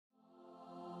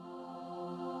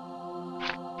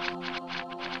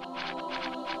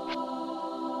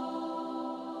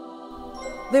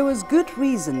There was good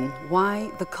reason why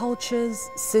the cultures,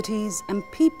 cities, and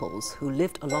peoples who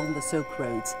lived along the Silk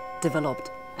Roads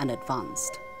developed and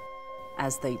advanced.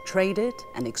 As they traded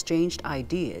and exchanged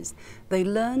ideas, they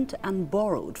learned and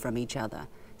borrowed from each other,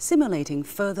 simulating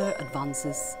further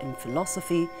advances in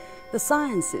philosophy, the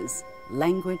sciences,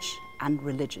 language, and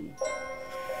religion.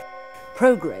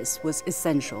 Progress was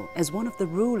essential as one of the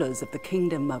rulers of the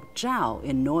kingdom of Zhao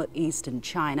in northeastern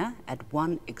China at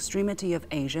one extremity of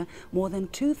Asia more than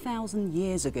 2,000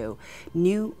 years ago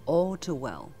knew all too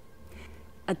well.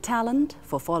 A talent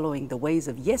for following the ways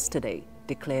of yesterday,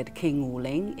 declared King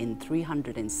Wu-ling in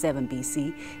 307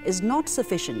 BC, is not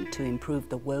sufficient to improve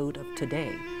the world of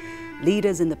today.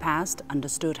 Leaders in the past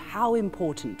understood how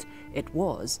important it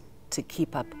was to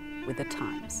keep up with the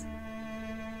times.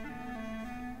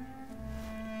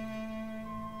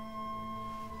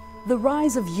 The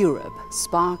rise of Europe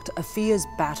sparked a fierce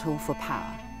battle for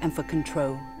power and for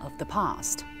control of the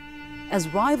past.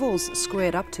 As rivals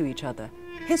squared up to each other,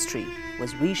 history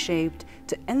was reshaped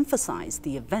to emphasize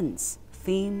the events,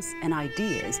 themes, and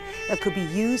ideas that could be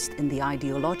used in the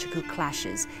ideological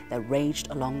clashes that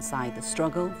raged alongside the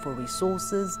struggle for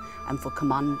resources and for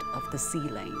command of the sea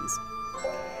lanes.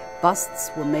 Busts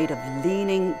were made of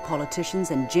leaning politicians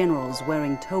and generals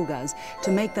wearing togas to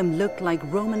make them look like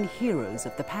Roman heroes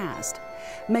of the past.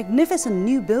 Magnificent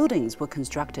new buildings were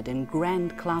constructed in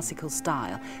grand classical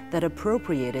style that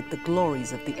appropriated the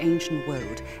glories of the ancient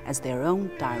world as their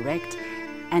own direct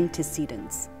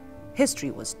antecedents. History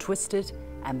was twisted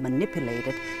and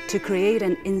manipulated to create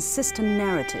an insistent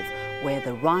narrative where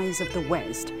the rise of the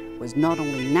West was not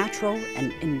only natural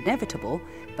and inevitable,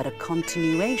 but a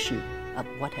continuation of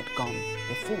what had gone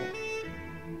before.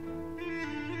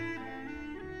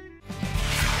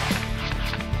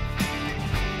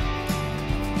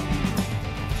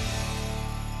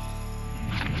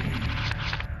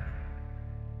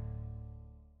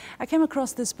 I came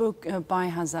across this book by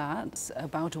hazard,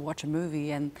 about to watch a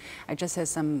movie, and I just had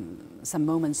some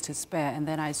moments to spare, and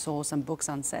then I saw some books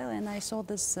on sale, and I saw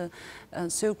this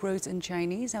Silk Roads in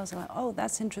Chinese. I was like, oh,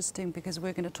 that's interesting, because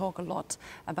we're going to talk a lot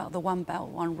about the One Belt,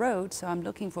 One Road, so I'm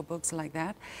looking for books like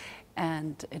that,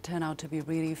 and it turned out to be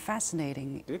really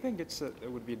fascinating. Do you think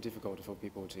it would be difficult for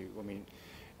people to,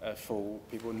 for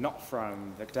people not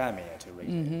from academia to read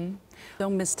it?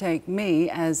 Don't mistake me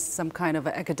as some kind of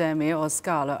academia or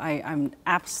scholar. I'm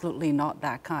absolutely not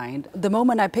that kind. The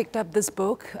moment I picked up this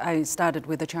book, I started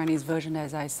with the Chinese version,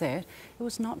 as I said. It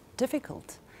was not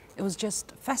difficult. It was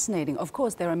just fascinating. Of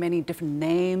course, there are many different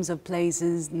names of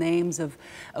places, names of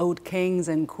old kings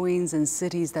and queens and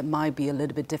cities that might be a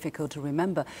little bit difficult to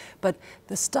remember. But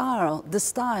the style of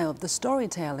the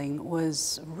storytelling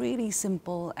was really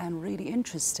simple and really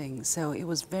interesting. So it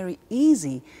was very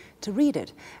easy to read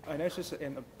it. I noticed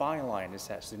in the byline it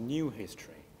says the new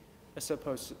history. As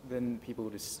opposed, then people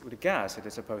would guess it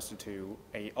is opposed to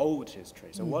an old history.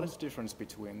 So what is the difference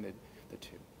between the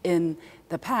two? In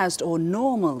the past, or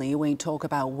normally when you talk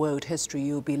about world history,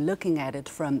 you'll be looking at it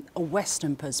from a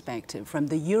Western perspective, from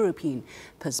the European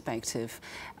perspective.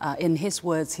 In his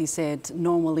words, he said,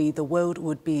 normally the world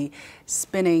would be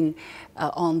spinning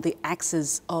on the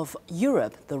axis of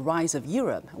Europe, the rise of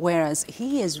Europe, whereas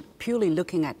he is purely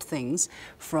looking at things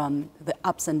from the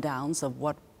ups and downs of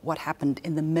what happened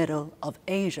in the middle of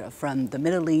Asia, from the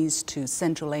Middle East to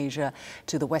Central Asia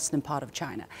to the western part of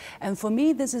China. And for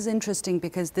me, this is interesting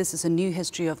because this is a new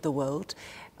history of the world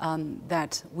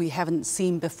that we haven't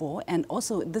seen before. And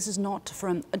also, this is not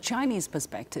from a Chinese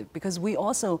perspective, because we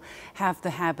also have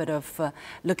the habit of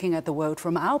looking at the world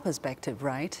from our perspective,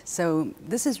 right? So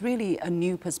this is really a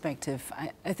new perspective.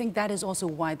 I think that is also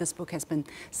why this book has been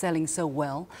selling so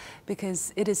well,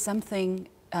 because it is something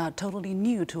totally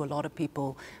new to a lot of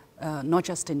people, not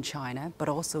just in China, but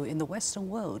also in the Western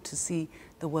world, to see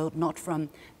the world not from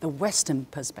the Western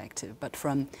perspective, but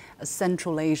from a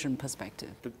Central Asian perspective.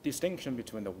 The distinction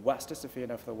between the Western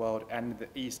sphere of the world and the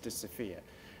Eastern sphere,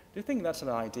 do you think that's an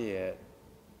idea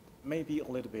maybe a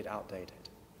little bit outdated?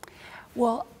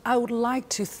 Well, I would like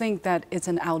to think that it's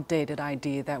an outdated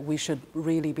idea, that we should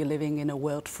really be living in a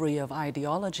world free of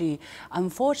ideology.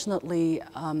 Unfortunately,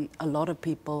 a lot of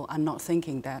people are not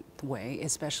thinking that way,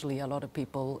 especially a lot of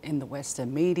people in the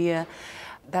Western media.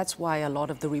 That's why a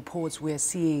lot of the reports we're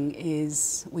seeing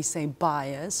is, we say,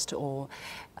 biased or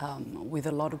with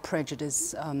a lot of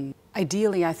prejudice.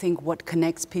 Ideally, I think what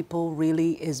connects people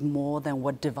really is more than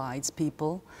what divides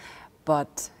people.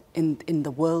 But in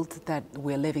the world that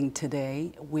we're living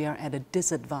today, we are at a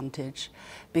disadvantage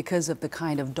because of the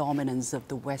kind of dominance of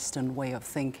the Western way of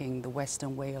thinking, the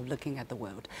Western way of looking at the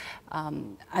world.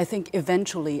 I think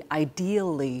eventually,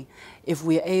 ideally, if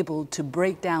we're able to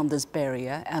break down this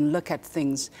barrier and look at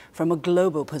things from a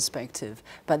global perspective,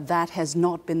 but that has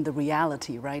not been the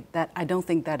reality, right? I don't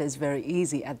think that is very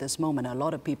easy at this moment. A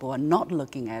lot of people are not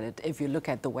looking at it. If you look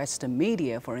at the Western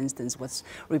media, for instance, what's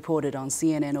reported on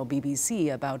CNN or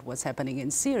BBC about what's happening in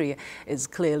Syria is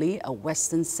clearly a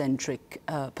Western-centric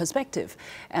perspective.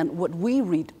 And what we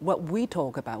read, what we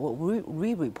talk about, what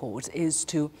we report is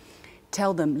to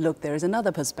tell them, look, there is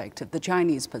another perspective, the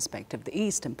Chinese perspective, the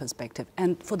Eastern perspective.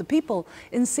 And for the people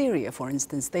in Syria, for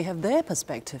instance, they have their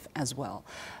perspective as well.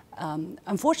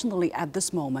 Unfortunately, at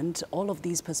this moment, all of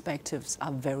these perspectives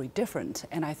are very different.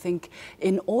 And I think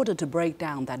in order to break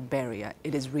down that barrier,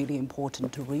 it is really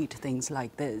important to read things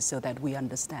like this so that we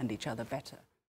understand each other better.